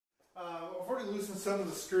already loosened some of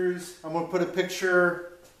the screws. I'm going to put a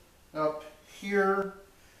picture up here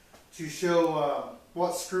to show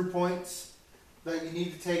what screw points that you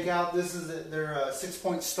need to take out. This is their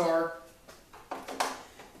 6-point star.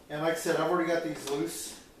 And like I said, I've already got these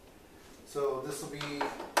loose. So this will be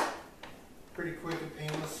pretty quick and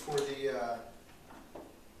painless for the to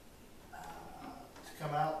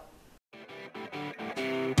come out.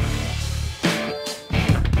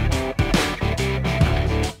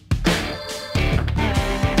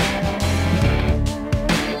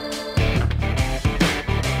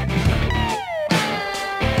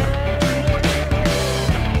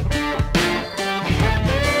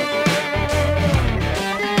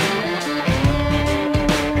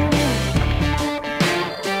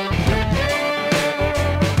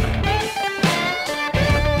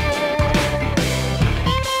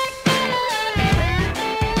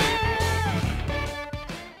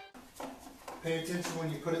 Pay attention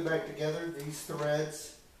when you put it back together. These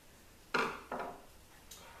threads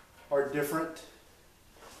are different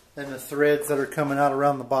than the threads that are coming out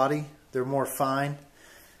around the body. They're more fine.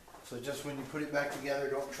 So just when you put it back together,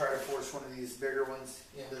 don't try to force one of these bigger ones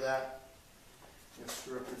into that. You'll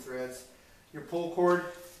screw up your threads. Your pull cord,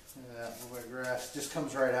 that little bit of grass, just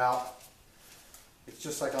comes right out. It's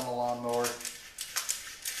just like on a lawnmower.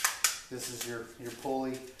 This is your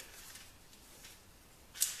pulley.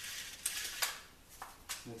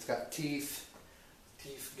 And it's got teeth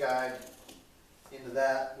guide into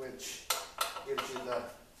that, which gives you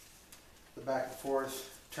the back and forth,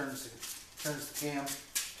 turns the cam.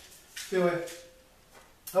 Anyway,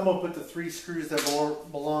 I'm going to put the 3 screws that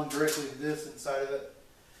belong directly to this inside of it,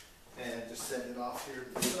 and just set it off here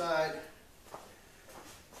to the side.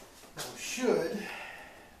 We should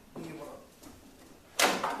be able to,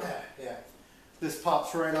 yeah. This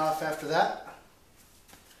pops right off after that,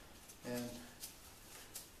 and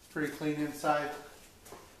pretty clean inside.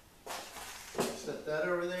 Set that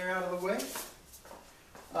over there out of the way.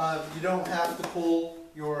 You don't have to pull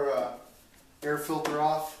your air filter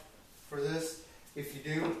off for this. If you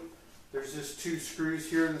do, there's just 2 screws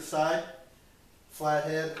here on the side.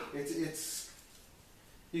 Flathead. It's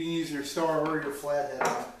you can use your star or your flathead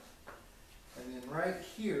on it. And then right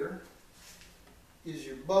here is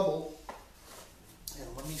your bubble.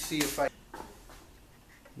 And let me see if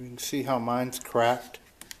you can see how mine's cracked.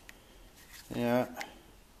 Yeah.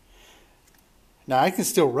 Now I can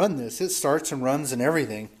still run this. It starts and runs and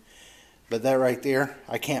everything. But that right there,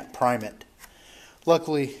 I can't prime it.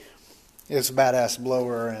 Luckily, it's a badass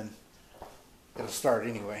blower and it'll start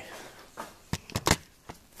anyway.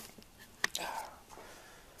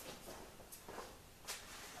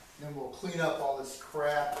 Then we'll clean up all this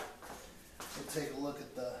crap. We'll take a look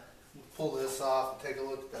at we'll pull this off and take a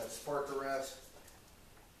look at that spark arrest.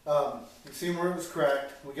 You see where it was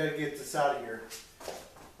cracked. We got to get this out of here.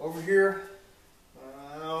 Over here,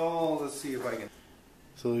 let's see if I can.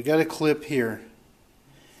 So we got a clip here,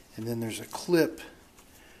 and then there's a clip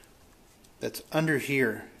that's under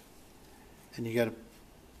here, and you got to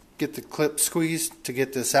get the clip squeezed to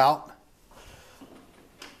get this out.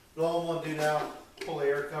 But all I'm going to do now, pull the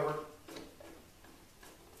air cover.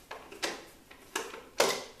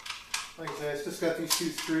 Like I said, it's just got these 2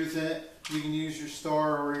 screws in it. You can use your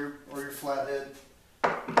star or your flathead.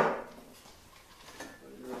 Put it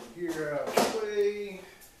over here out of the way.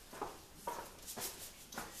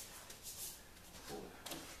 Pull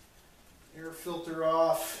the air filter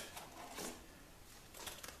off.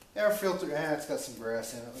 Air filter, it's got some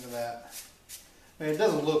grass in it. Look at that. I mean, it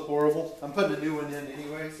doesn't look horrible. I'm putting a new one in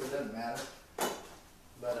anyway, so it doesn't matter.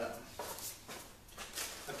 But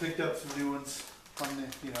I picked up some new ones on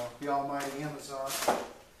the almighty Amazon.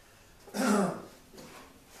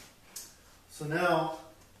 So now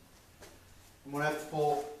I'm going to have to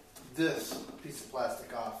pull this piece of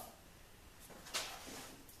plastic off.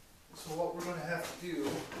 So what we're going to have to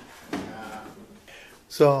do,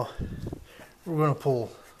 so we're going to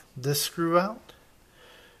pull this screw out.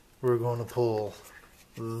 We're going to pull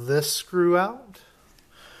this screw out.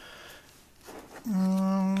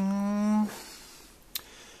 And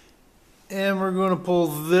we're going to pull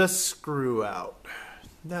this screw out.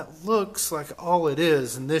 That looks like all it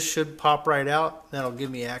is, and this should pop right out. That'll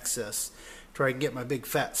give me access. Try to get my big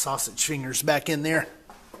fat sausage fingers back in there.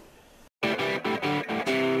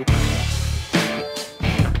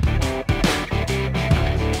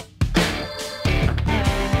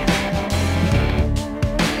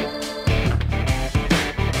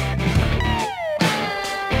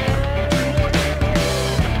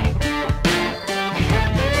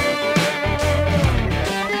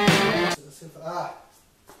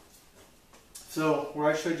 So where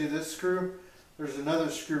I showed you this screw, there's another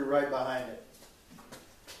screw right behind it.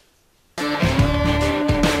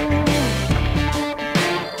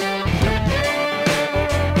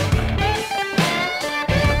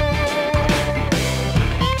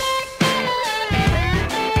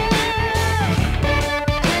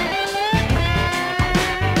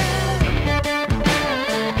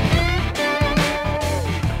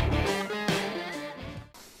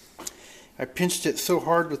 pinched it so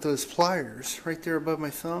hard with those pliers right there above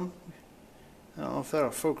my thumb. I don't know if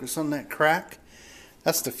that'll focus on that crack.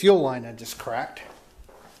 That's the fuel line I just cracked.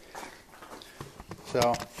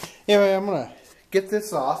 So anyway, I'm gonna get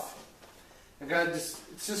this off. It's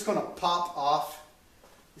just gonna pop off.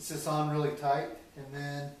 It's just on really tight, and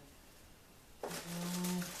then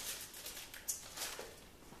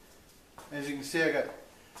as you can see,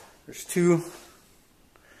 there's two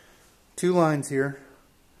lines here.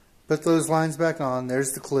 Put those lines back on.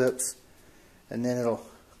 There's the clips, and then it'll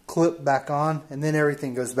clip back on, and then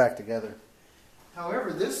everything goes back together.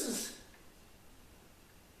 However, this is,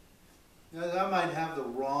 I might have the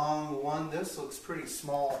wrong one. This looks pretty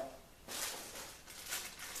small.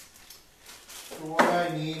 So what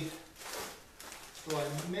I need, so I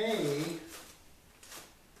may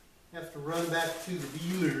have to run back to the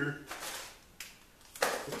dealer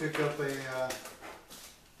to pick up a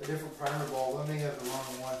different primer bulb. I may have the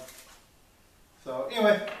wrong one. So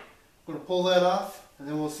anyway, I'm going to pull that off, and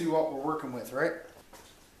then we'll see what we're working with, right?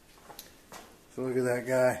 So look at that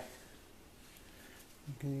guy.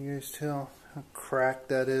 Can you guys tell how cracked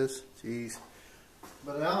that is? Jeez.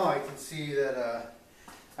 But now I can see that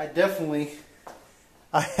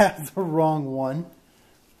I have the wrong one.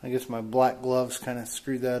 I guess my black gloves kind of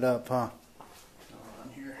screwed that up, huh? On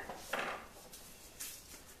here.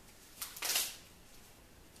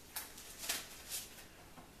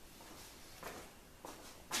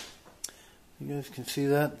 You guys can see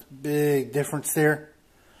that big difference there.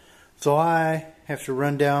 So I have to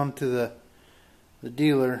run down to the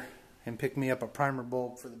dealer and pick me up a primer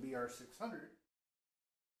bulb for the BR600.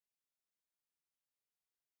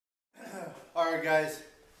 Alright guys,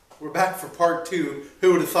 we're back for part 2.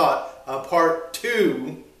 Who would have thought a part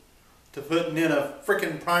 2 to putting in a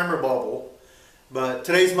freaking primer bubble. But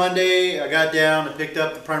today's Monday. I got down and picked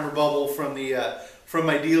up the primer bubble from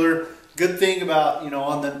my dealer. Good thing about,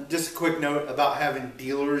 just a quick note about having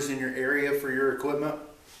dealers in your area for your equipment.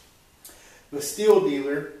 The Stihl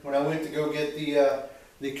dealer, when I went to go get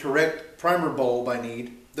the correct primer bulb I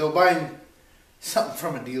need, though buying something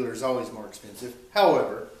from a dealer is always more expensive.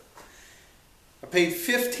 However, I paid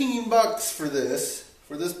 15 bucks for this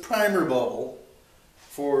primer bubble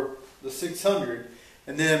for the 600,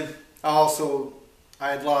 and then I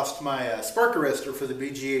had lost my spark arrestor for the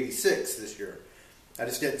BG86 this year. I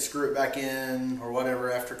just didn't screw it back in or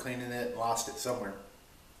whatever after cleaning it and lost it somewhere.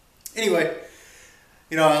 Anyway,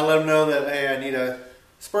 I let him know that, hey, I need a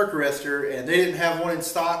spark arrestor, and they didn't have one in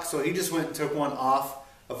stock, so he just went and took one off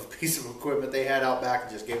of a piece of equipment they had out back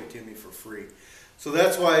and just gave it to me for free. So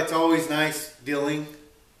that's why it's always nice dealing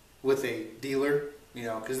with a dealer,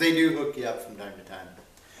 because they do hook you up from time to time.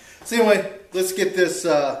 So anyway, let's get this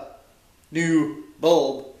new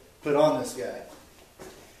bulb put on this guy.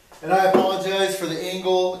 And I apologize for the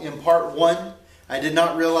angle in part 1. I did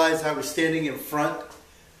not realize I was standing in front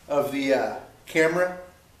of the camera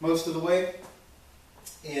most of the way,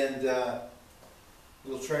 and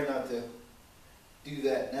we'll try not to do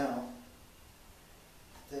that now.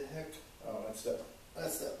 What the heck? Oh, that's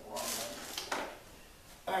that wrong one.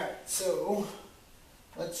 Alright, so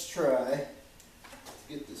let's try to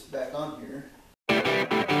get this back on here.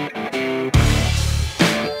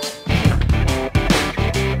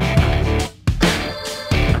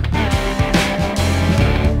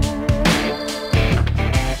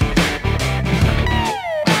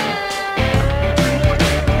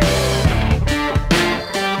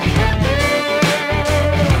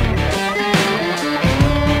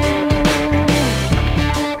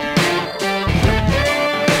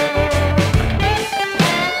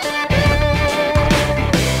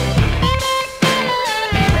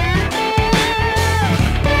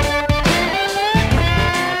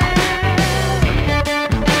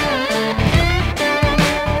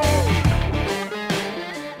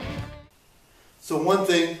 So one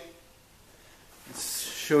thing, let's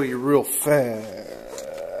show you real fast.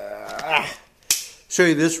 Show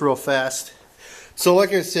you this real fast. So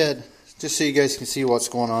like I said, just so you guys can see what's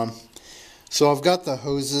going on. So I've got the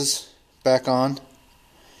hoses back on,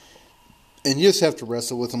 and you just have to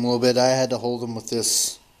wrestle with them a little bit. I had to hold them with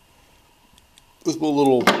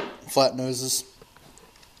little flat noses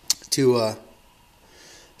to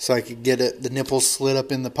so I could get the nipples slid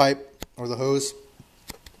up in the pipe or the hose.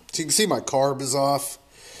 So you can see my carb is off.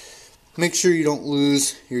 Make sure you don't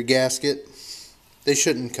lose your gasket. They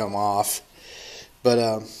shouldn't come off.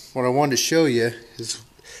 But what I wanted to show you is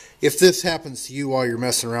if this happens to you while you're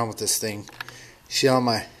messing around with this thing, see on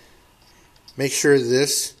make sure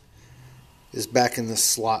this is back in the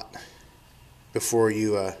slot before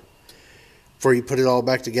you put it all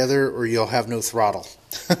back together, or you'll have no throttle.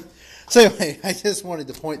 So anyway, I just wanted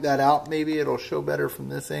to point that out. Maybe it'll show better from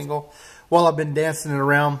this angle. While I've been dancing it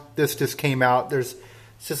around, this just came out. It's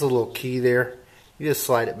just a little key there. You just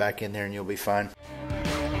slide it back in there and you'll be fine.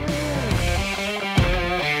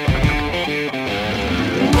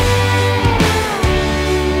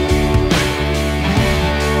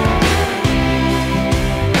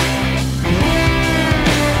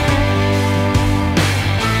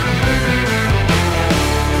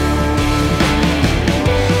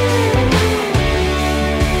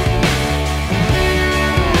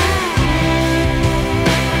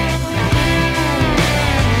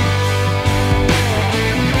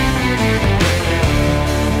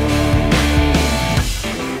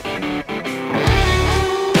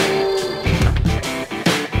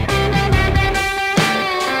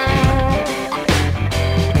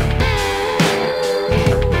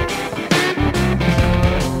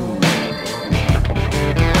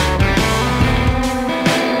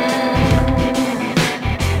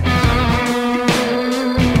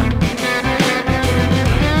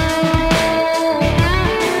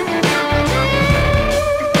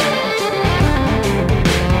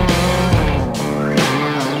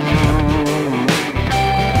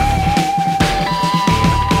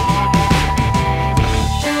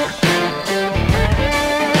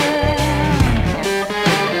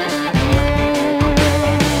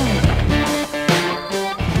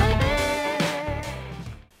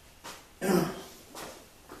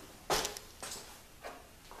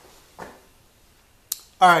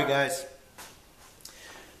 Alright guys,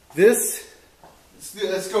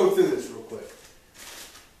 let's go through this real quick.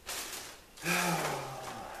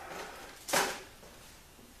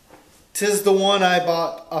 Tis the one I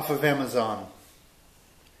bought off of Amazon.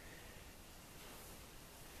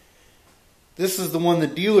 This is the one the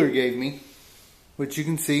dealer gave me, which you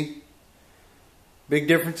can see. Big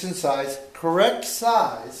difference in size. Correct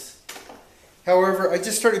size. However, I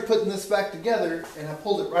just started putting this back together and I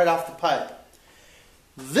pulled it right off the pipe.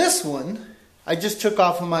 This one, I just took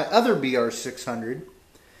off of my other BR600.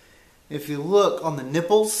 If you look on the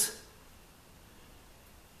nipples,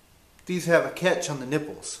 these have a catch on the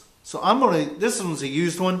nipples. So this one's a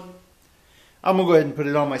used one. I'm going to go ahead and put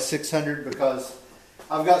it on my 600 because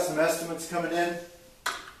I've got some estimates coming in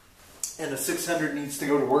and the 600 needs to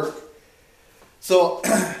go to work. So,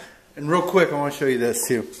 and real quick, I want to show you this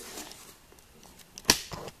too.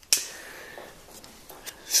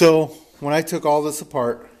 So, when I took all this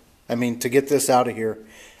apart, to get this out of here,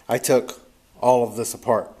 I took all of this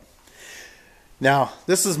apart. Now,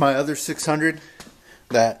 this is my other 600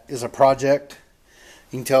 that is a project.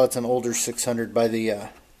 You can tell it's an older 600 by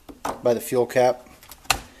the fuel cap.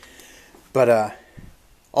 But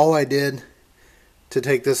all I did to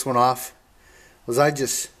take this one off was I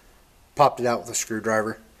just popped it out with a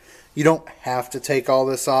screwdriver. You don't have to take all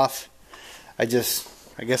this off. I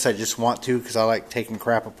guess I just want to because I like taking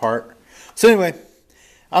crap apart. So anyway,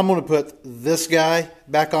 I'm going to put this guy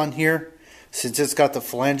back on here since it's got the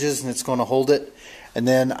flanges and it's going to hold it. And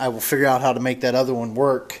then I will figure out how to make that other one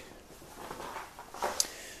work.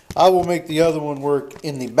 I will make the other one work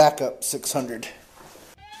in the backup 600.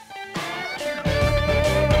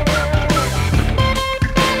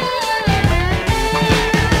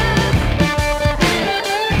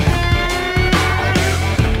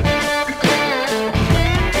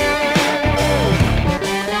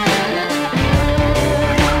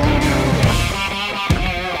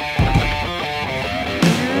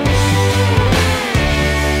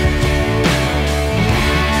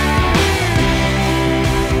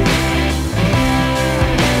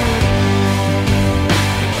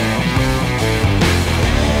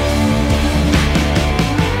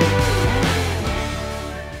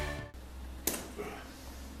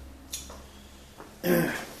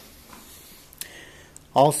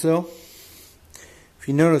 Also, if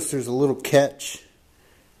you notice there's a little catch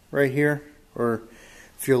right here, or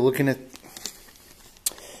if you're looking at,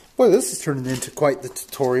 boy, this is turning into quite the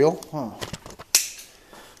tutorial, huh?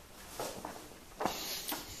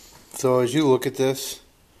 So as you look at this,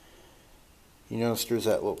 you notice there's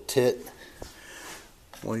that little tit.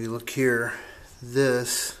 Well, you look here,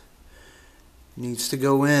 this needs to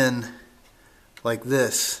go in like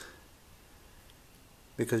this,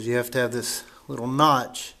 because you have to have this little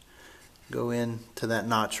notch go in to that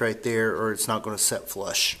notch right there, or it's not going to set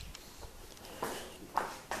flush.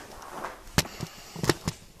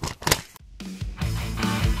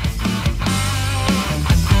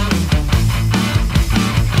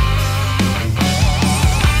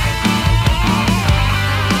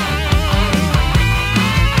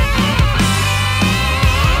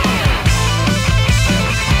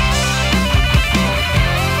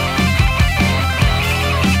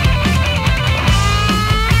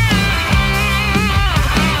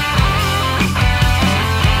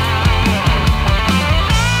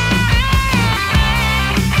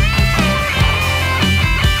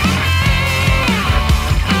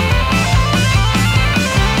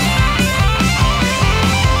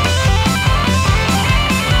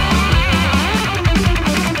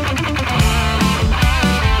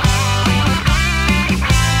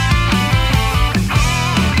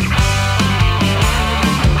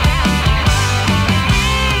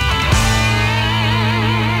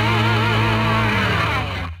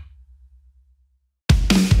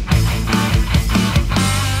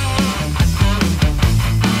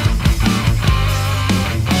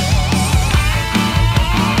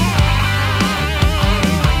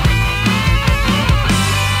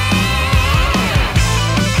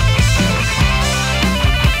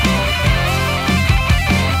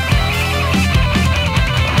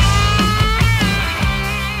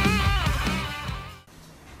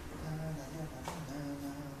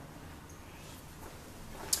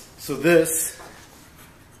 this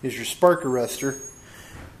is your spark arrestor.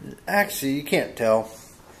 Actually, you can't tell.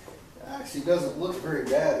 It actually doesn't look very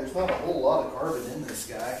bad. There's not a whole lot of carbon in this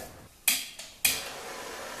guy.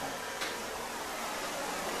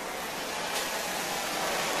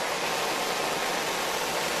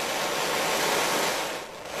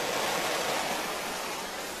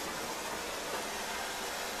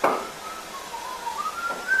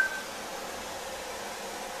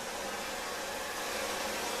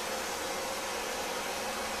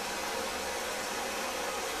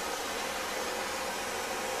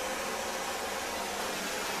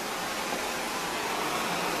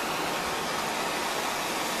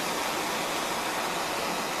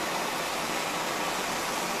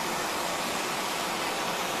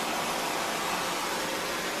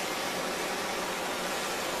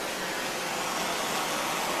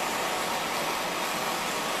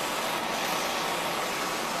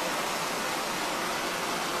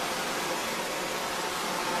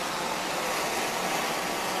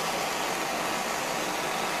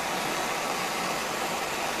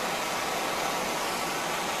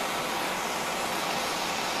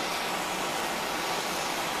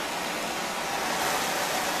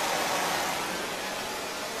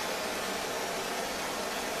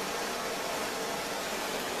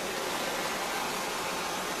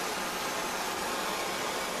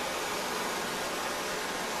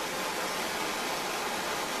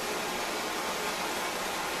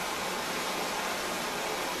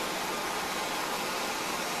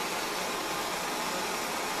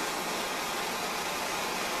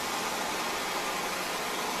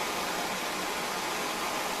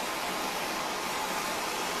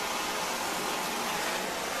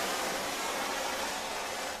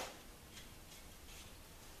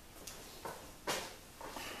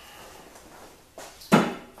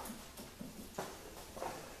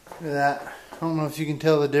 Look at that. I don't know if you can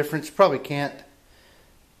tell the difference. You probably can't.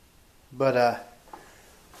 But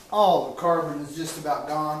all the carbon is just about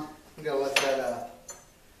gone. You gotta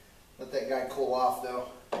let that guy cool off though.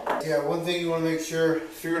 Yeah, one thing you want to make sure,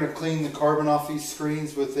 if you're gonna clean the carbon off these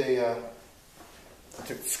screens with a I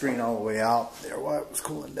took the screen all the way out there while it was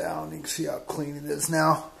cooling down. You can see how clean it is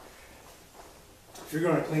now. If you're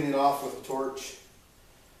gonna clean it off with a torch,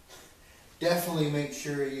 definitely make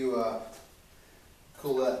sure you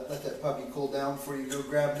let that puppy cool down before you go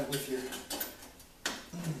grabbing it with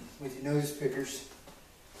your nose pickers.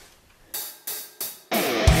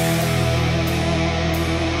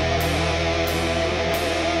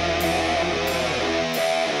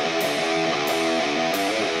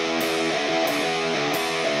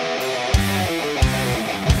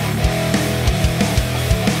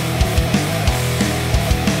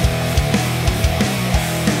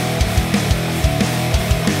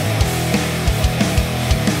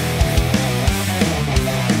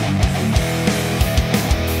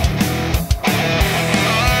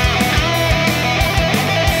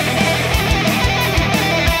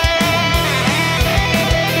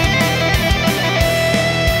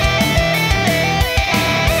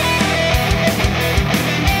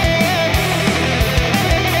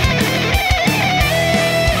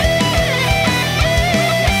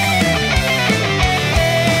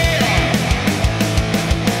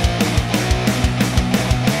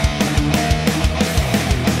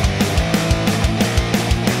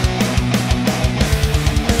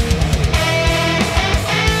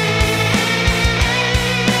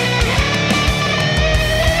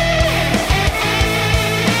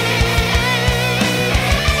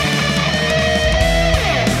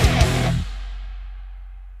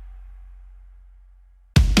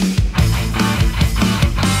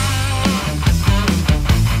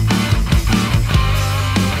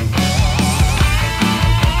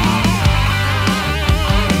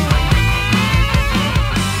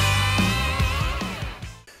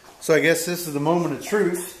 So I guess this is the moment of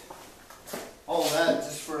truth. All of that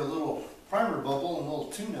just for a little primer bubble and a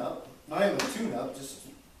little tune-up. Not even a tune-up, just a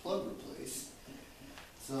plug replace.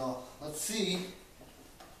 So let's see.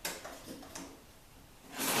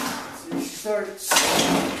 Let's see if she starts.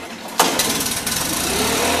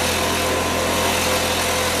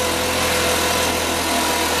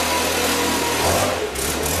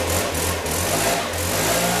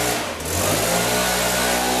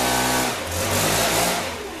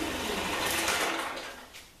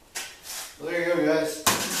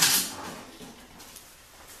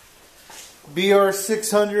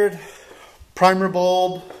 BR600 Primer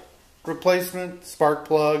bulb replacement, spark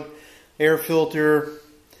plug, air filter,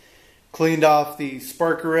 cleaned off the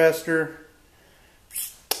spark arrestor.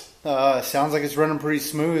 Sounds like it's running pretty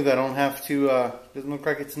smooth. I don't have to, doesn't look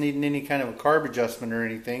like it's needing any kind of a carb adjustment or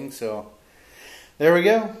anything. So there we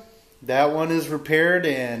go. that one is repaired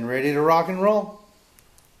and ready to rock and roll.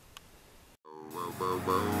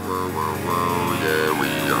 Yeah, we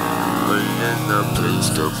are in the place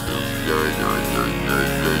to be. Yeah.